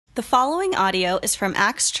The following audio is from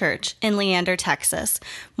Axe Church in Leander, Texas.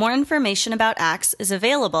 More information about Axe is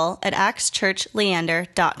available at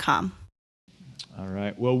axechurchleander.com. All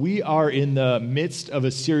right. Well, we are in the midst of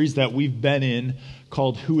a series that we've been in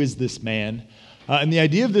called Who Is This Man? And the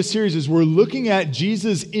idea of this series is we're looking at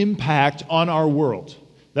Jesus' impact on our world.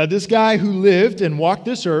 That this guy who lived and walked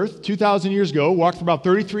this earth 2,000 years ago, walked for about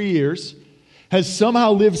 33 years, has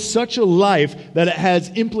somehow lived such a life that it has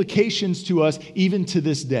implications to us even to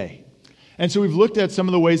this day. And so we've looked at some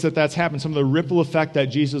of the ways that that's happened, some of the ripple effect that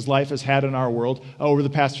Jesus' life has had in our world over the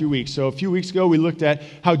past few weeks. So a few weeks ago, we looked at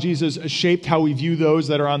how Jesus shaped how we view those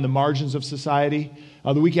that are on the margins of society.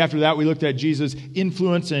 The week after that, we looked at Jesus'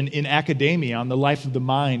 influence in academia on the life of the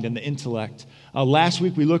mind and the intellect. Last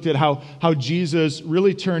week, we looked at how Jesus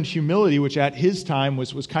really turned humility, which at his time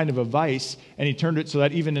was kind of a vice, and he turned it so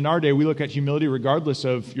that even in our day, we look at humility regardless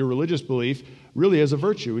of your religious belief, really as a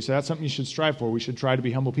virtue. We say that's something you should strive for. We should try to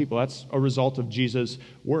be humble people. That's a result of Jesus'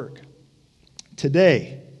 work.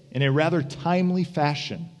 Today, in a rather timely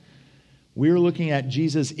fashion, we're looking at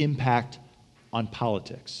Jesus' impact on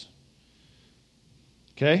politics.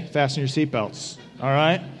 Okay, fasten your seatbelts, all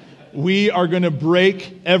right? We are going to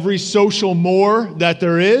break every social more that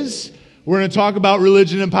there is. We're going to talk about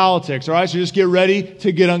religion and politics, all right? So just get ready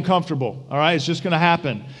to get uncomfortable, all right? It's just going to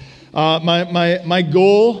happen. My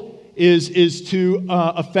goal is to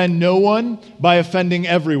offend no one by offending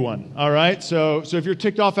everyone, all right? So if you're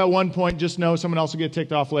ticked off at one point, just know someone else will get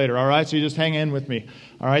ticked off later, all right? So you just hang in with me,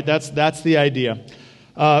 all right? That's the idea.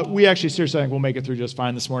 We actually seriously think we'll make it through just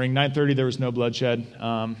fine this morning. 9:30, there was no bloodshed.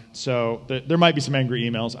 So there might be some angry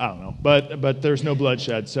emails. I don't know. But there's no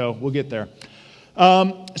bloodshed, so we'll get there.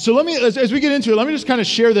 So as we get into it, let me just kind of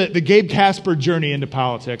share the Gabe Casper journey into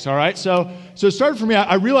politics, all right? So it started for me.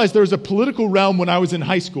 I realized there was a political realm when I was in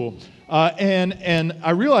high school. And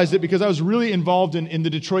I realized it because I was really involved in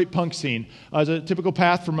the Detroit punk scene as a typical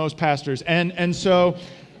path for most pastors. So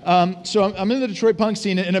I'm in the Detroit punk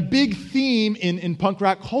scene, and a big theme in punk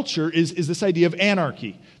rock culture is this idea of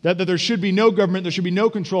anarchy, that there should be no government, there should be no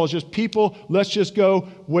control. It's just people, let's just go,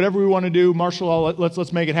 whatever we want to do, martial law,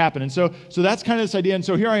 let's make it happen. And so that's kind of this idea. And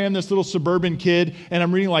so here I am, this little suburban kid, and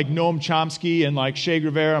I'm reading like Noam Chomsky and like Che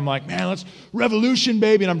Guevara. I'm like, man, let's revolution,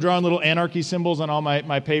 baby. And I'm drawing little anarchy symbols on all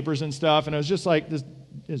my papers and stuff. And it was just like, this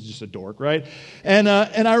is just a dork, right? And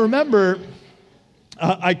I remember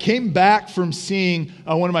I came back from seeing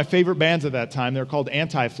one of my favorite bands at that time. They were called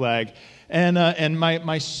Anti-Flag. And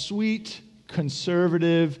my sweet,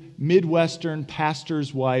 conservative, Midwestern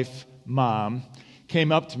pastor's wife, mom,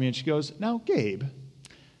 came up to me and she goes, now, Gabe,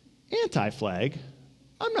 Anti-Flag,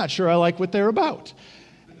 I'm not sure I like what they're about.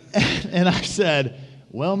 And I said,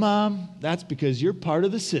 well, Mom, that's because you're part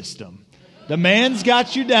of the system. The man's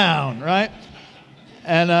got you down, right?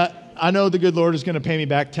 And I know the good Lord is going to pay me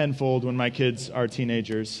back tenfold when my kids are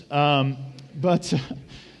teenagers. But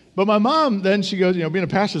my mom, then she goes, being a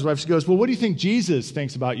pastor's wife, she goes, well, what do you think Jesus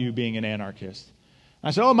thinks about you being an anarchist?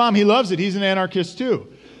 I said, oh, Mom, he loves it. He's an anarchist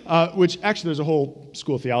too. Which actually there's a whole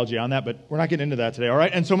school of theology on that, but we're not getting into that today, all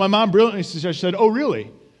right? And so my mom brilliantly said, oh,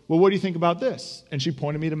 really? Well, what do you think about this? And she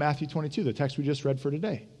pointed me to Matthew 22, the text we just read for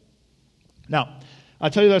today. Now, I'll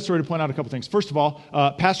tell you that story to point out a couple things. First of all,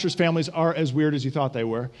 pastors' families are as weird as you thought they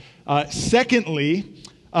were. Secondly,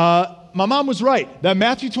 my mom was right, that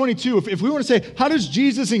Matthew 22, if we want to say, how does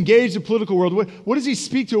Jesus engage the political world? What does he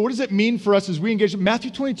speak to? What does it mean for us as we engage? Matthew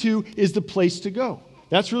 22 is the place to go.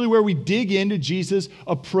 That's really where we dig into Jesus'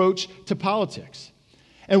 approach to politics.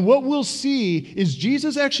 And what we'll see is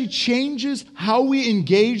Jesus actually changes how we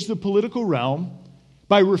engage the political realm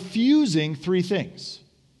by refusing three things.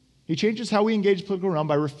 He changes how we engage the political realm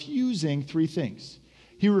by refusing three things.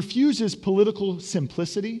 He refuses political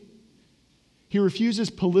simplicity. He refuses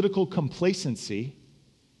political complacency,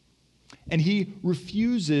 and he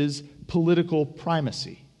refuses political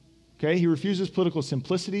primacy. Okay? He refuses political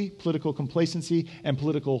simplicity, political complacency, and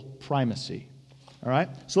political primacy. All right?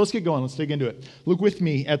 So let's get going. Let's dig into it. Look with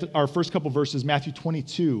me at our first couple verses, Matthew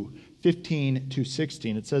 22, 15 to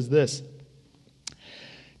 16. It says this.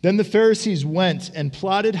 Then the Pharisees went and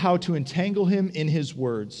plotted how to entangle him in his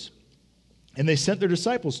words. And they sent their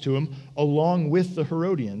disciples to him along with the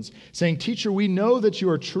Herodians, saying, Teacher, we know that you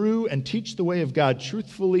are true and teach the way of God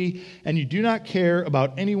truthfully, and you do not care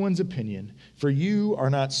about anyone's opinion, for you are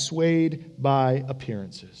not swayed by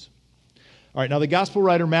appearances. All right, now the gospel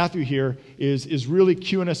writer Matthew here is really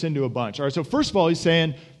cueing us into a bunch. All right, so first of all, he's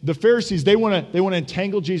saying the Pharisees, they want to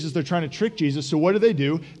entangle Jesus. They're trying to trick Jesus. So what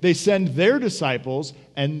do? They send their disciples,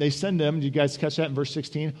 and they send them, do you guys catch that in verse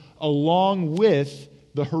 16? Along with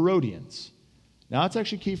the Herodians. Now, it's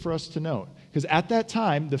actually key for us to note. Because at that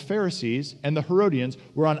time, the Pharisees and the Herodians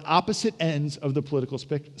were on opposite ends of the political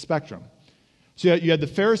spectrum. So you had the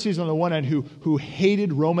Pharisees on the one end who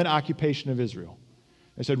hated Roman occupation of Israel.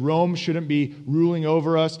 They said Rome shouldn't be ruling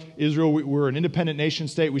over us. Israel, we're an independent nation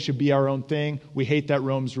state. We should be our own thing. We hate that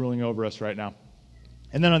Rome's ruling over us right now.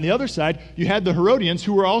 And then on the other side, you had the Herodians,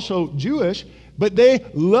 who were also Jewish, but they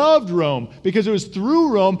loved Rome because it was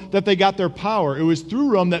through Rome that they got their power. It was through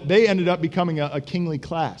Rome that they ended up becoming a kingly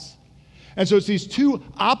class. And so it's these two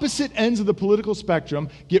opposite ends of the political spectrum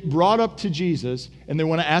get brought up to Jesus, and they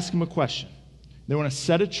want to ask him a question. They want to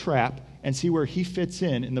set a trap and see where he fits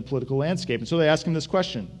in the political landscape. And so they ask him this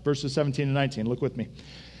question, verses 17 and 19. Look with me.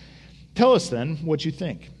 Tell us then what you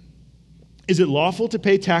think. Is it lawful to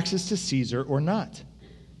pay taxes to Caesar or not?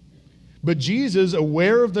 But Jesus,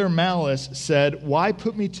 aware of their malice, said, why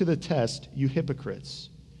put me to the test, you hypocrites?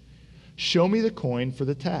 Show me the coin for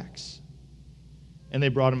the tax. And they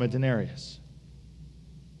brought him a denarius.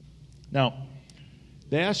 Now,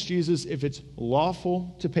 they asked Jesus if it's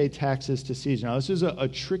lawful to pay taxes to Caesar. Now, this is a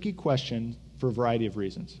tricky question for a variety of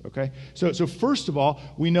reasons, okay? So first of all,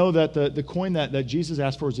 we know that the coin that Jesus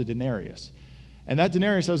asked for is a denarius. And that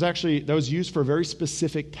denarius that was used for a very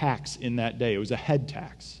specific tax in that day. It was a head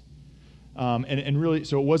tax. And really,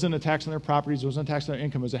 so it wasn't a tax on their properties, it wasn't a tax on their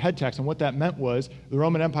income, it was a head tax. And what that meant was the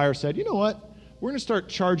Roman Empire said, you know what? We're going to start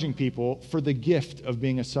charging people for the gift of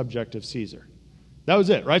being a subject of Caesar. That was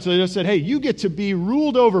it, right? So they just said, hey, you get to be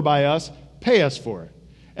ruled over by us, pay us for it.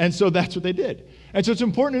 And so that's what they did. And so it's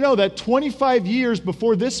important to know that 25 years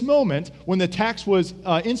before this moment, when the tax was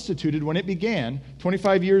instituted, when it began,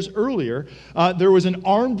 25 years earlier, there was an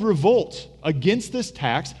armed revolt against this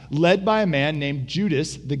tax led by a man named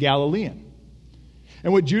Judas the Galilean.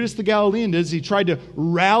 And what Judas the Galilean did is he tried to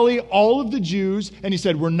rally all of the Jews, and he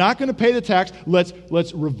said, we're not going to pay the tax, let's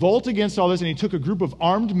revolt against all this. And he took a group of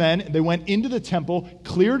armed men, they went into the temple,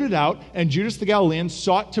 cleared it out, and Judas the Galilean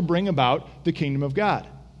sought to bring about the kingdom of God.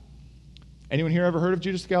 Anyone here ever heard of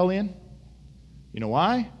Judas the Galilean? You know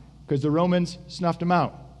why? Because the Romans snuffed him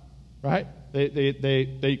out, right?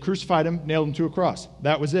 They crucified him, nailed him to a cross.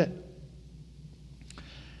 That was it.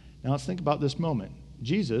 Now let's think about this moment.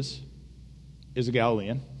 Jesus is a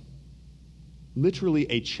Galilean, literally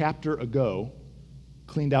a chapter ago,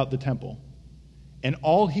 cleaned out the temple. And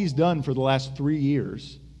all he's done for the last 3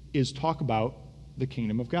 years is talk about the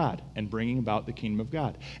kingdom of God and bringing about the kingdom of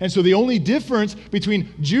God. And so the only difference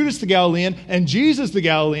between Judas the Galilean and Jesus the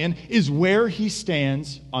Galilean is where he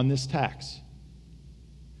stands on this tax.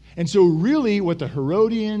 And so really what the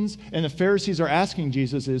Herodians and the Pharisees are asking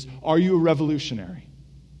Jesus is, are you a revolutionary?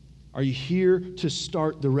 Are you here to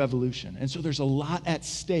start the revolution? And so there's a lot at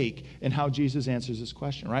stake in how Jesus answers this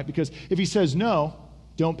question, right? Because if he says no,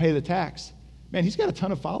 don't pay the tax, man, he's got a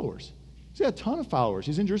ton of followers. He's got a ton of followers.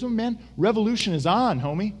 He's in Jerusalem, man. Revolution is on,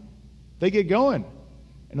 homie. They get going,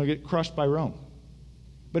 and they'll get crushed by Rome.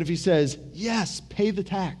 But if he says, yes, pay the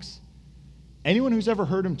tax, anyone who's ever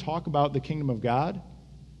heard him talk about the kingdom of God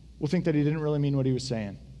will think that he didn't really mean what he was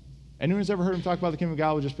saying. Anyone who's ever heard him talk about the kingdom of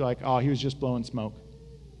God will just be like, oh, he was just blowing smoke.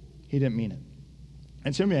 He didn't mean it.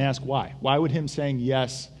 And so I'm going to ask why. Why would him saying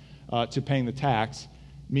yes to paying the tax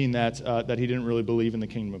mean that he didn't really believe in the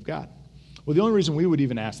kingdom of God? Well, the only reason we would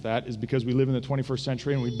even ask that is because we live in the 21st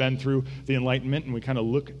century and we've been through the Enlightenment and we kind of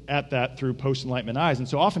look at that through post-Enlightenment eyes. And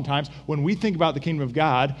so oftentimes when we think about the kingdom of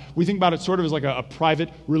God, we think about it sort of as like a private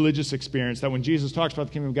religious experience, that when Jesus talks about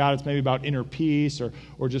the kingdom of God, it's maybe about inner peace or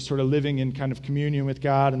just sort of living in kind of communion with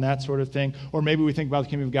God and that sort of thing. Or maybe we think about the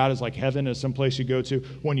kingdom of God as like heaven, as some place you go to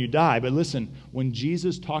when you die. But listen, when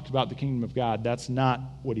Jesus talked about the kingdom of God, that's not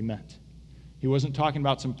what he meant. He wasn't talking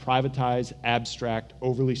about some privatized, abstract,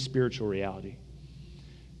 overly spiritual reality.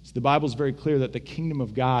 So the Bible is very clear that the kingdom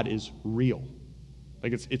of God is real.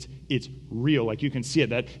 Like it's real, like you can see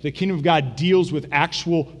it, that the kingdom of God deals with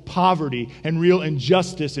actual poverty and real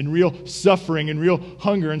injustice and real suffering and real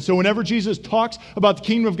hunger. And so whenever Jesus talks about the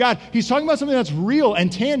kingdom of God, he's talking about something that's real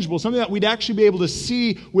and tangible, something that we'd actually be able to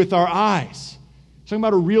see with our eyes. He's talking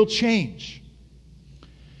about a real change.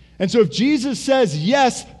 And so if Jesus says,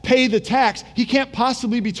 yes, pay the tax, he can't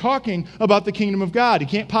possibly be talking about the kingdom of God. He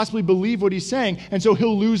can't possibly believe what he's saying, and so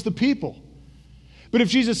he'll lose the people. But if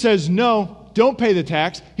Jesus says, no, don't pay the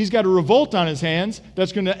tax, he's got a revolt on his hands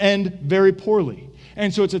that's going to end very poorly.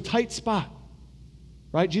 And so it's a tight spot,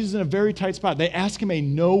 right? Jesus is in a very tight spot. They ask him a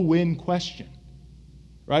no-win question,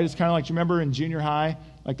 right? It's kind of like, do you remember in junior high,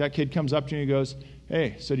 like that kid comes up to you and goes,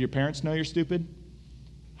 hey, so do your parents know you're stupid?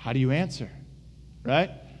 How do you answer,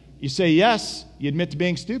 right? You say yes, you admit to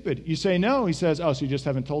being stupid. You say no, he says, oh, so you just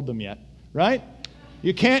haven't told them yet, right?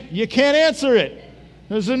 You can't answer it.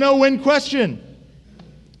 There's a no-win question.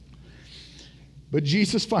 But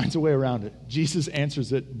Jesus finds a way around it. Jesus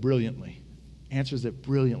answers it brilliantly.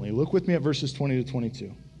 Look with me at verses 20 to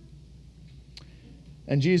 22.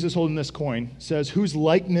 And Jesus, holding this coin, says, "Whose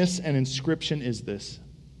likeness and inscription is this?"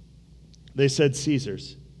 They said,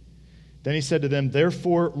 "Caesar's." Then he said to them,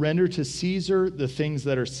 "Therefore render to Caesar the things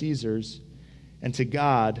that are Caesar's, and to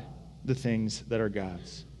God the things that are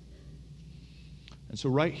God's." And so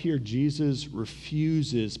right here, Jesus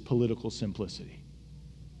refuses political simplicity.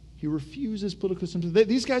 He refuses political simplicity.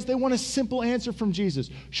 These guys, they want a simple answer from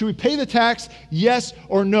Jesus. Should we pay the tax? Yes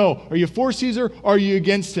or no? Are you for Caesar or are you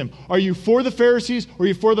against him? Are you for the Pharisees or are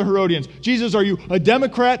you for the Herodians? Jesus, are you a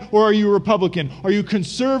Democrat or are you a Republican? Are you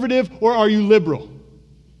conservative or are you liberal?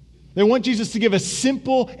 They want Jesus to give a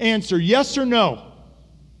simple answer, yes or no.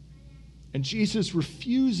 And Jesus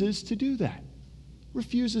refuses to do that.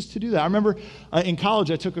 I remember in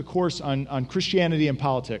college I took a course on Christianity and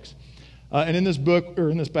politics. And in this book, or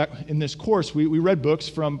in this course, we read books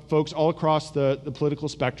from folks all across the political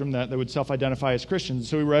spectrum that would self-identify as Christians.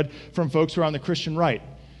 So we read from folks who are on the Christian right.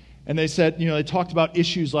 And they said, they talked about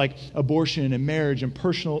issues like abortion and marriage and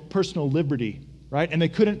personal liberty, right? And they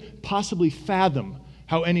couldn't possibly fathom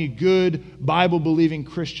how any good Bible-believing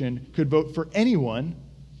Christian could vote for anyone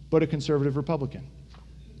but a conservative Republican.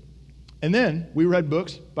 And then we read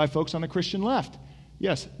books by folks on the Christian left.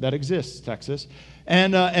 Yes, that exists, Texas.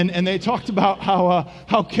 And they talked about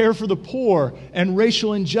how care for the poor and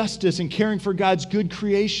racial injustice and caring for God's good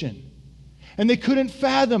creation. And they couldn't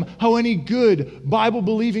fathom how any good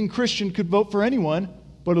Bible-believing Christian could vote for anyone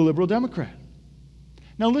but a liberal Democrat.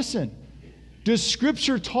 Now listen, does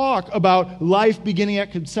Scripture talk about life beginning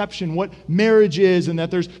at conception, what marriage is, and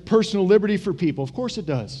that there's personal liberty for people? Of course it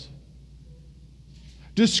does.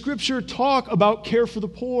 Does Scripture talk about care for the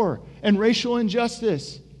poor and racial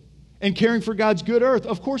injustice and caring for God's good earth?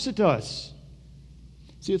 Of course it does.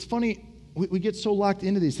 See, it's funny, we get so locked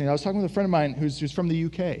into these things. I was talking with a friend of mine who's from the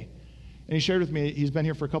UK, and he shared with me, he's been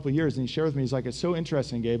here for a couple of years, and he shared with me, he's like, it's so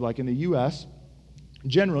interesting, Gabe, like in the U.S.,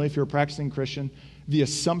 generally, if you're a practicing Christian, the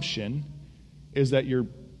assumption is that you're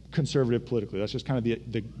conservative politically. That's just kind of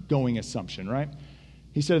the going assumption, right?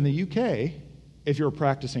 He said in the UK, if you're a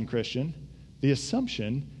practicing Christian, the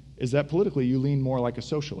assumption is that politically you lean more like a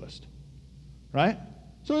socialist, right?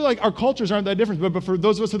 So like our cultures aren't that different, but for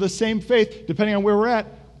those of us of the same faith, depending on where we're at,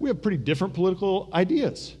 we have pretty different political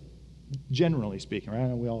ideas, generally speaking,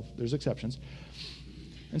 right? There's exceptions.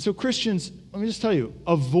 And so Christians, let me just tell you,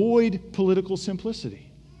 avoid political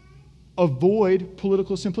simplicity. Avoid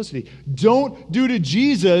political simplicity. Don't do to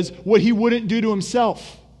Jesus what he wouldn't do to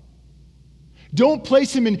himself. Don't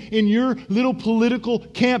place him in your little political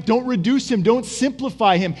camp. Don't reduce him. Don't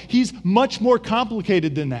simplify him. He's much more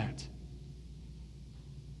complicated than that.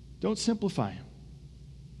 Don't simplify him.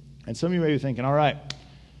 And some of you may be thinking, all right,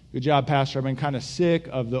 good job, Pastor. I've been kind of sick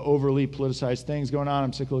of the overly politicized things going on.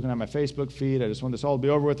 I'm sick of looking at my Facebook feed. I just want this all to be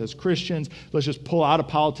over with as Christians. Let's just pull out of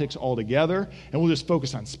politics altogether, and we'll just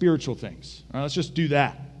focus on spiritual things. All right, let's just do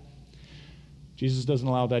that. Jesus doesn't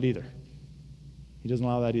allow that either. He doesn't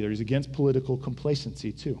allow that either. He's against political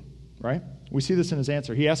complacency too, right? We see this in his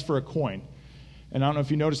answer. He asked for a coin. And I don't know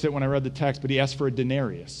if you noticed it when I read the text, but he asked for a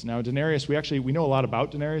denarius. Now, a denarius, we know a lot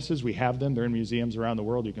about denariuses. We have them. They're in museums around the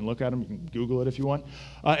world. You can look at them. You can Google it if you want.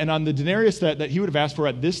 And on the denarius that he would have asked for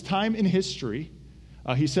at this time in history,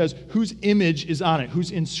 he says, whose image is on it?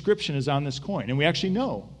 Whose inscription is on this coin? And we actually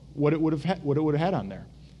know what it would have had on there.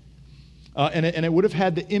 And it would have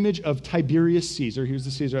had the image of Tiberius Caesar. He was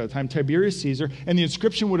the Caesar at the time, Tiberius Caesar. And the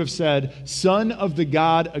inscription would have said, son of the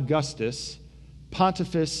god Augustus,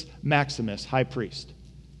 Pontifex Maximus, high priest.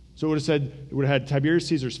 So it would have had Tiberius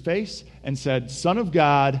Caesar's face and said, son of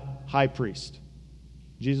God, high priest.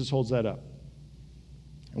 Jesus holds that up.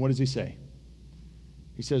 And what does he say?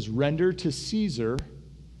 He says, render to Caesar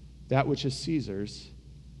that which is Caesar's,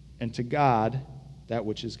 and to God that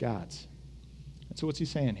which is God's. And so what's he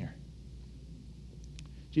saying here?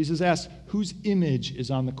 Jesus asks, whose image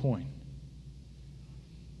is on the coin?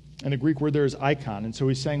 And the Greek word there is icon. And so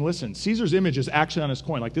he's saying, listen, Caesar's image is actually on his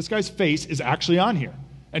coin. Like this guy's face is actually on here.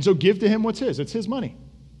 And so give to him what's his. It's his money.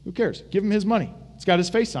 Who cares? Give him his money. It's got his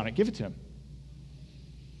face on it. Give it to him.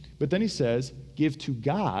 But then he says, give to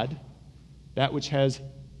God that which has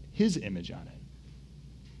his image on it.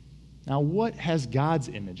 Now, what has God's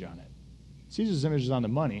image on it? Caesar's image is on the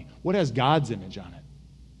money. What has God's image on it?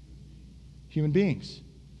 Human beings.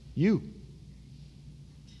 You.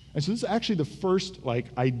 And so this is actually the first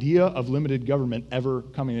idea of limited government ever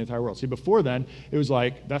coming in the entire world. See, before then, it was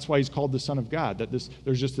that's why he's called the Son of God, that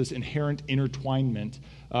there's just this inherent intertwinement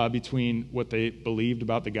between what they believed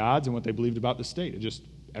about the gods and what they believed about the state.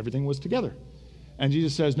 Everything was together. And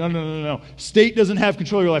Jesus says, no. State doesn't have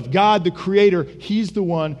control of your life. God, the creator, he's the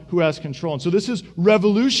one who has control. And so this is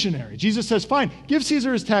revolutionary. Jesus says, fine, give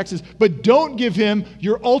Caesar his taxes, but don't give him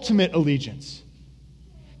your ultimate allegiance.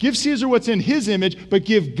 Give Caesar what's in his image, but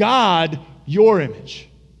give God your image.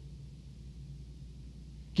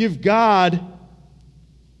 Give God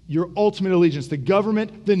your ultimate allegiance. The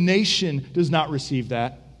government, the nation does not receive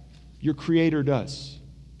that. Your creator does.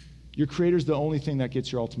 Your creator is the only thing that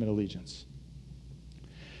gets your ultimate allegiance.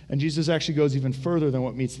 And Jesus actually goes even further than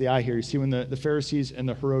what meets the eye here. You see, when the Pharisees and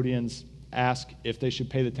the Herodians ask if they should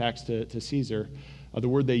pay the tax to Caesar, the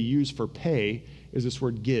word they use for pay is this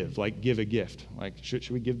word give, like give a gift. Like, should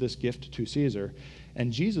we give this gift to Caesar?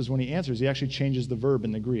 And Jesus, when he answers, he actually changes the verb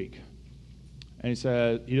in the Greek. And he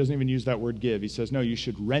says, he doesn't even use that word give. He says, no, you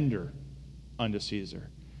should render unto Caesar.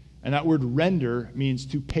 And that word render means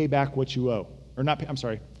to pay back what you owe. Or not,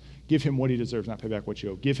 give him what he deserves, not pay back what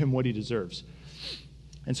you owe. Give him what he deserves.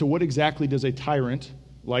 And so what exactly does a tyrant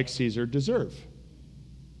like Caesar deserve?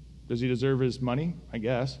 Does he deserve his money? I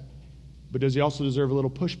guess. But does he also deserve a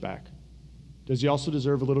little pushback? Does he also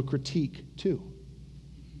deserve a little critique too?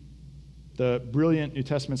 The brilliant New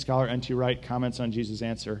Testament scholar N.T. Wright comments on Jesus'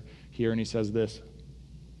 answer here, and he says this: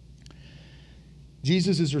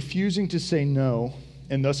 Jesus is refusing to say no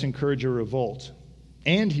and thus encourage a revolt,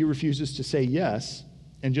 and he refuses to say yes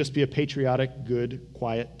and just be a patriotic, good,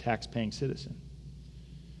 quiet, tax-paying citizen.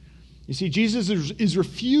 You see, Jesus is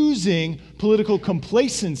refusing political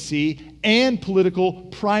complacency and political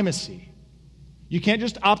primacy. You can't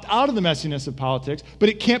just opt out of the messiness of politics, but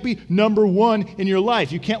it can't be number one in your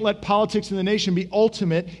life. You can't let politics in the nation be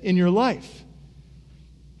ultimate in your life.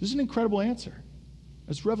 This is an incredible answer.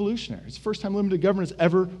 It's revolutionary. It's the first time limited government is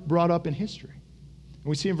ever brought up in history. And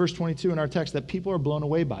we see in verse 22 in our text that people are blown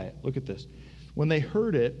away by it. Look at this. When they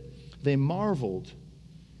heard it, they marveled,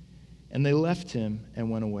 and they left him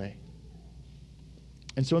and went away.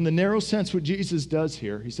 And so in the narrow sense, what Jesus does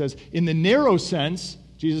here, he says, in the narrow sense,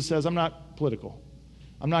 Jesus says, I'm not political.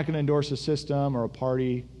 I'm not going to endorse a system or a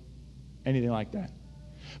party, anything like that.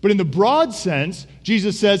 But in the broad sense,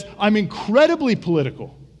 Jesus says, I'm incredibly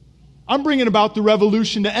political. I'm bringing about the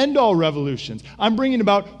revolution to end all revolutions. I'm bringing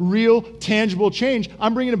about real, tangible change.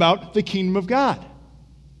 I'm bringing about the kingdom of God.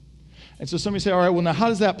 And so somebody say, all right, well, now how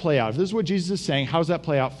does that play out? If this is what Jesus is saying, how does that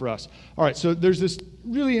play out for us? All right, so there's this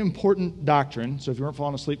really important doctrine. So if you weren't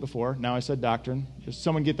falling asleep before, now I said doctrine. Just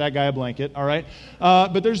someone get that guy a blanket, all right?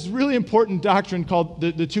 But there's really important doctrine called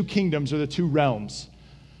the two kingdoms or the two realms.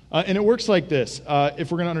 And it works like this,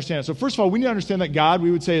 if we're going to understand it. So first of all, we need to understand that God,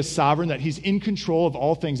 we would say, is sovereign, that he's in control of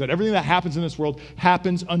all things, that everything that happens in this world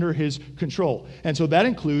happens under his control. And so that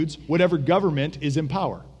includes whatever government is in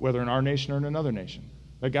power, whether in our nation or in another nation.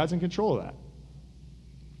 That God's in control of that.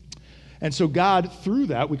 And so God, through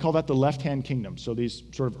that, we call that the left-hand kingdom. So these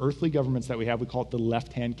sort of earthly governments that we have, we call it the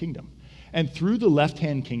left-hand kingdom. And through the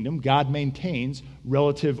left-hand kingdom, God maintains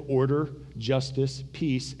relative order, justice,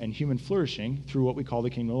 peace, and human flourishing through what we call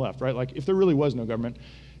the kingdom of the left, right? Like if there really was no government,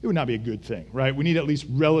 it would not be a good thing, right? We need at least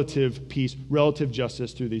relative peace, relative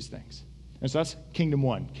justice through these things. And so that's kingdom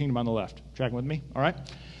one, kingdom on the left. Tracking with me? All right?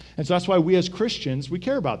 And so that's why we as Christians, we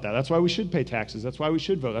care about that. That's why we should pay taxes. That's why we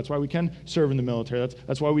should vote. That's why we can serve in the military.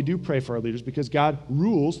 That's why we do pray for our leaders, because God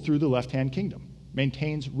rules through the left-hand kingdom,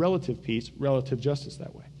 maintains relative peace, relative justice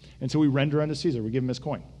that way. And so we render unto Caesar. We give him his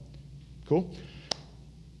coin. Cool?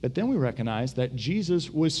 But then we recognize that Jesus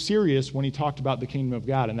was serious when he talked about the kingdom of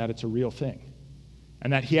God and that it's a real thing.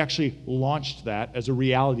 And that he actually launched that as a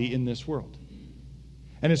reality in this world.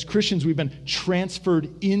 And as Christians, we've been transferred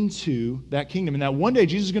into that kingdom. And that one day,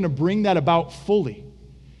 Jesus is going to bring that about fully.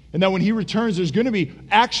 And that when he returns, there's going to be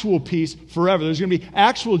actual peace forever. There's going to be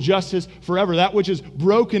actual justice forever. That which is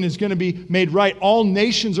broken is going to be made right. All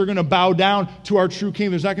nations are going to bow down to our true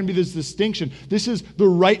king. There's not going to be this distinction. This is the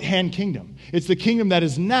right-hand kingdom. It's the kingdom that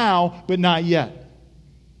is now, but not yet.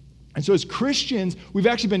 And so as Christians, we've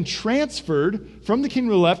actually been transferred from the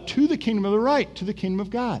kingdom of the left to the kingdom of the right, to the kingdom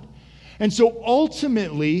of God. And so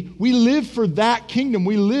ultimately, we live for that kingdom.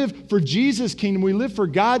 We live for Jesus' kingdom. We live for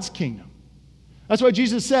God's kingdom. That's why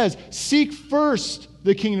Jesus says, seek first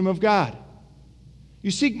the kingdom of God.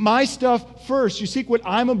 You seek my stuff first. You seek what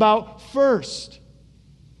I'm about first.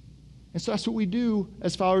 And so that's what we do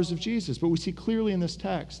as followers of Jesus. But we see clearly in this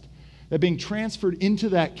text that being transferred into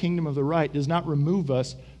that kingdom of the right does not remove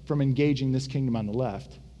us from engaging this kingdom on the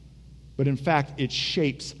left. But in fact, it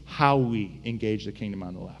shapes how we engage the kingdom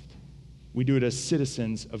on the left. We do it as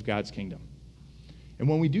citizens of God's kingdom. And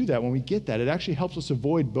when we do that, when we get that, it actually helps us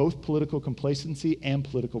avoid both political complacency and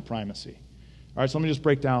political primacy. All right, so let me just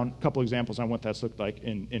break down a couple examples on what that's looked like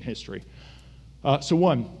in history. So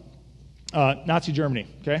one, Nazi Germany,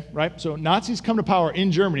 okay, right? So Nazis come to power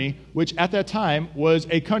in Germany, which at that time was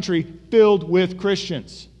a country filled with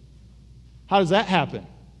Christians. How does that happen?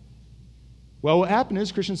 Well, what happened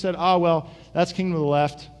is Christians said, well, that's kingdom of the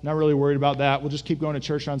left. Not really worried about that. We'll just keep going to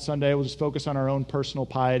church on Sunday. We'll just focus on our own personal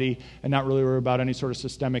piety and not really worry about any sort of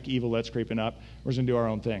systemic evil that's creeping up. We're just going to do our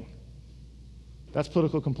own thing. That's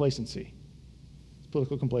political complacency.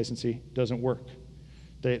 Political complacency doesn't work.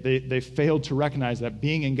 They failed to recognize that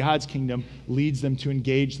being in God's kingdom leads them to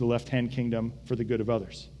engage the left-hand kingdom for the good of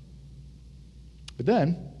others. But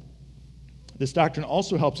then, this doctrine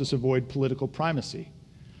also helps us avoid political primacy.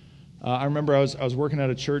 I remember I was working at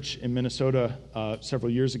a church in Minnesota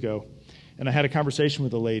several years ago, and I had a conversation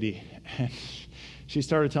with a lady, and she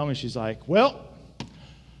started telling me, she's like, well,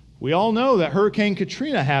 we all know that Hurricane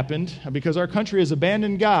Katrina happened because our country has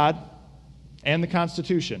abandoned God and the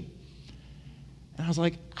Constitution. And I was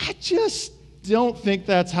like, I just don't think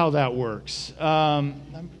that's how that works.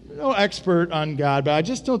 I'm no expert on God, but I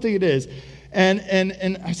just don't think it is.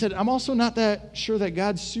 And I said, I'm also not that sure that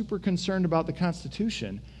God's super concerned about the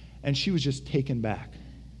Constitution. And she was just taken back.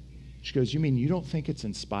 She goes, you mean you don't think it's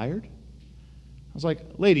inspired? I was like,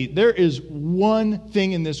 lady, there is one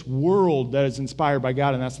thing in this world that is inspired by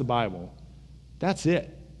God, and that's the Bible. That's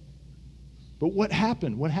it. But what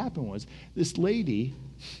happened? What happened was this lady,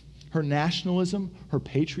 her nationalism, her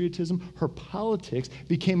patriotism, her politics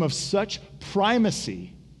became of such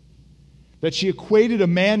primacy that she equated a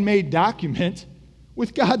man-made document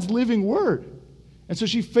with God's living word. And so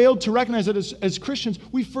she failed to recognize that as Christians,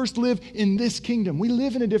 we first live in this kingdom. We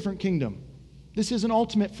live in a different kingdom. This isn't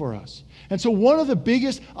ultimate for us. And so one of the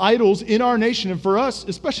biggest idols in our nation, and for us,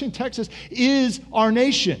 especially in Texas, is our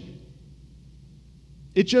nation.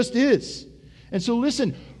 It just is. And so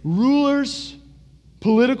listen, rulers,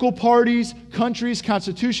 political parties, countries,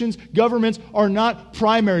 constitutions, governments are not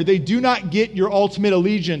primary. They do not get your ultimate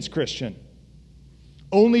allegiance, Christian.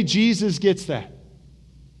 Only Jesus gets that.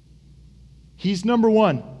 He's number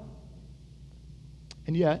one.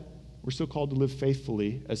 And yet, we're still called to live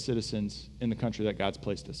faithfully as citizens in the country that God's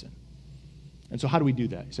placed us in. And so how do we do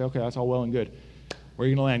that? You say, okay, that's all well and good. Where are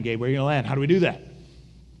you going to land, Gabe? Where are you going to land? How do we do that?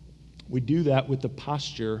 We do that with the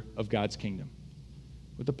posture of God's kingdom.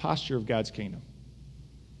 With the posture of God's kingdom.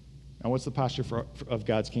 Now, what's the posture of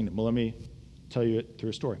God's kingdom? Well, let me tell you it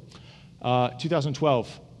through a story.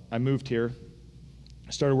 2012, I moved here.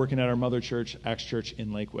 I started working at our mother church, Acts Church in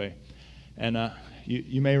Lakeway. And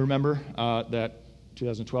you may remember that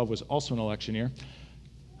 2012 was also an election year.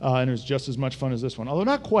 And it was just as much fun as this one, although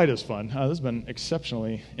not quite as fun. This has been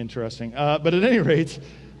exceptionally interesting. But at any rate,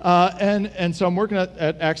 and so I'm working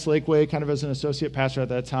at Acts Lakeway kind of as an associate pastor at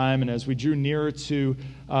that time. And as we drew nearer to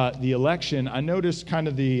the election, I noticed kind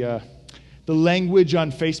of the language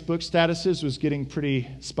on Facebook statuses was getting pretty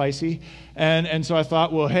spicy. And so I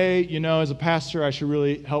thought, well, hey, as a pastor, I should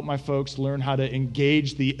really help my folks learn how to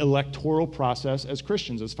engage the electoral process as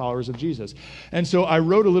Christians, as followers of Jesus. And so I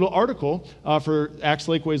wrote a little article for Acts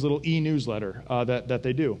Lakeway's little e-newsletter that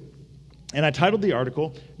they do. And I titled the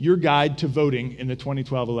article, Your Guide to Voting in the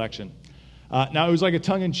 2012 Election. Now, it was like a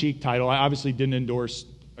tongue-in-cheek title. I obviously didn't endorse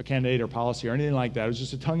a candidate or policy or anything like that. It was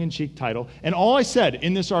just a tongue-in-cheek title. And all I said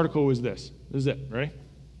in this article was this. This is it. Ready?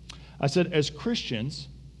 I said, as Christians,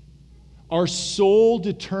 our sole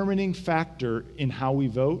determining factor in how we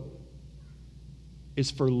vote is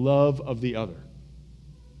for love of the other.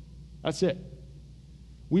 That's it.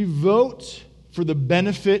 We vote for the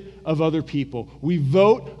benefit of other people. We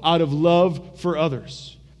vote out of love for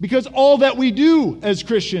others. Because all that we do as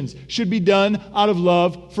Christians should be done out of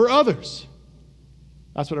love for others.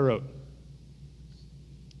 That's what I wrote.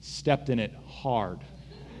 Stepped in it hard.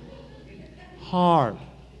 Hard.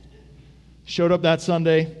 Showed up that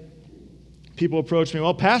Sunday. People approached me,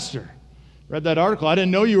 well, Pastor, read that article. I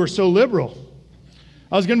didn't know you were so liberal.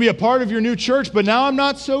 I was going to be a part of your new church, but now I'm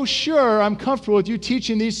not so sure I'm comfortable with you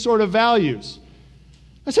teaching these sort of values.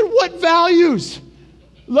 I said, what values?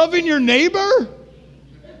 Loving your neighbor?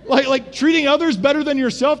 Like treating others better than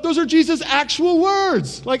yourself? Those are Jesus' actual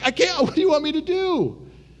words. What do you want me to do?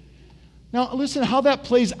 Now, listen, how that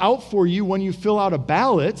plays out for you when you fill out a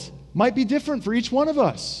ballot might be different for each one of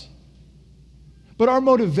us. But our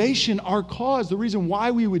motivation, our cause, the reason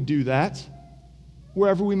why we would do that,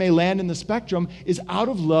 wherever we may land in the spectrum, is out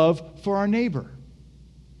of love for our neighbor.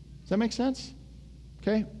 Does that make sense?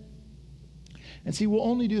 Okay? And see, we'll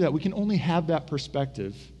only do that. We can only have that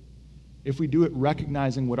perspective if we do it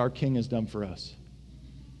recognizing what our King has done for us.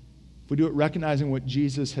 If we do it recognizing what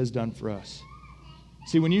Jesus has done for us.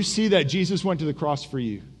 See, when you see that Jesus went to the cross for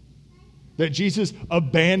you, that Jesus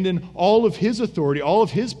abandoned all of his authority, all of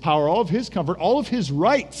his power, all of his comfort, all of his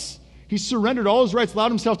rights. He surrendered all his rights, allowed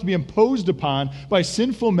himself to be imposed upon by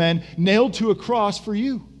sinful men, nailed to a cross for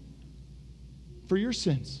you, for your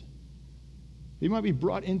sins. That you might be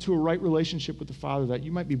brought into a right relationship with the Father, that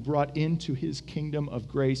you might be brought into his kingdom of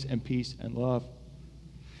grace and peace and love.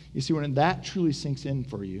 You see, when that truly sinks in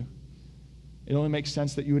for you, it only makes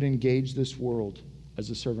sense that you would engage this world as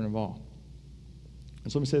a servant of all.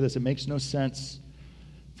 And so let me say this, it makes no sense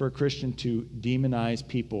for a Christian to demonize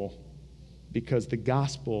people because the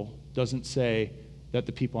gospel doesn't say that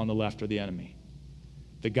the people on the left are the enemy.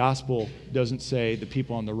 The gospel doesn't say the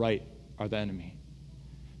people on the right are the enemy.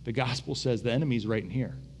 The gospel says the enemy's right in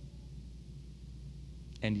here.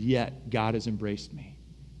 And yet God has embraced me.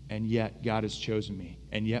 And yet God has chosen me.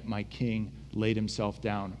 And yet my King laid himself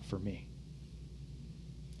down for me.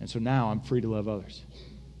 And so now I'm free to love others.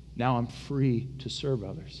 Now I'm free to serve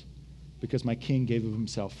others because my King gave of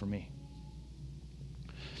himself for me.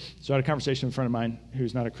 So I had a conversation with a friend of mine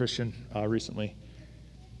who's not a Christian recently.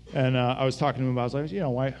 And I was talking to him about, I was like,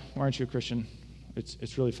 why aren't you a Christian?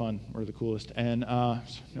 It's really fun. We're the coolest. And no,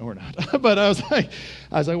 we're not. But I was like,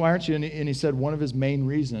 why aren't you? And he said one of his main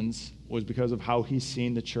reasons was because of how he's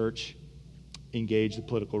seen the church engage the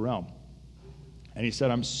political realm. And he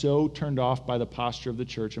said, I'm so turned off by the posture of the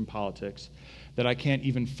church and politics that I can't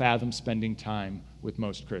even fathom spending time with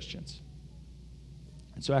most Christians.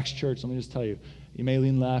 And so Acts Church, let me just tell you, you may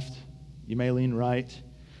lean left, you may lean right,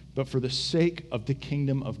 but for the sake of the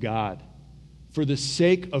kingdom of God, for the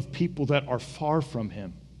sake of people that are far from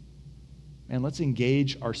him, man, let's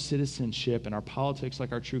engage our citizenship and our politics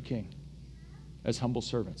like our true King, as humble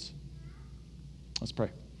servants. Let's pray.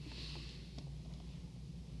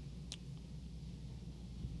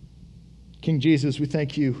 King Jesus, we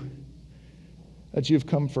thank you that you've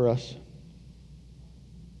come for us,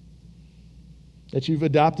 that you've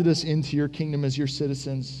adopted us into your kingdom as your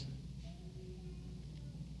citizens.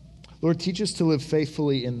 Lord, teach us to live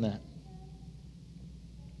faithfully in that.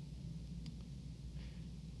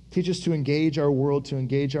 Teach us to engage our world, to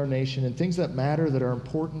engage our nation in things that matter, that are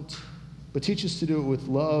important, but teach us to do it with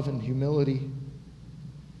love and humility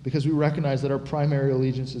because we recognize that our primary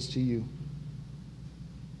allegiance is to you.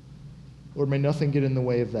 Lord, may nothing get in the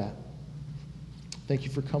way of that. Thank you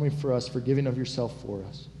for coming for us, for giving of yourself for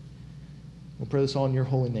us. We'll pray this all in your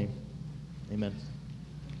holy name. Amen.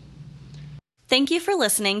 Thank you for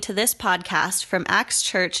listening to this podcast from Acts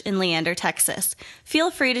Church in Leander, Texas.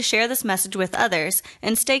 Feel free to share this message with others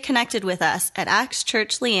and stay connected with us at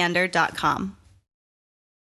actschurchleander.com.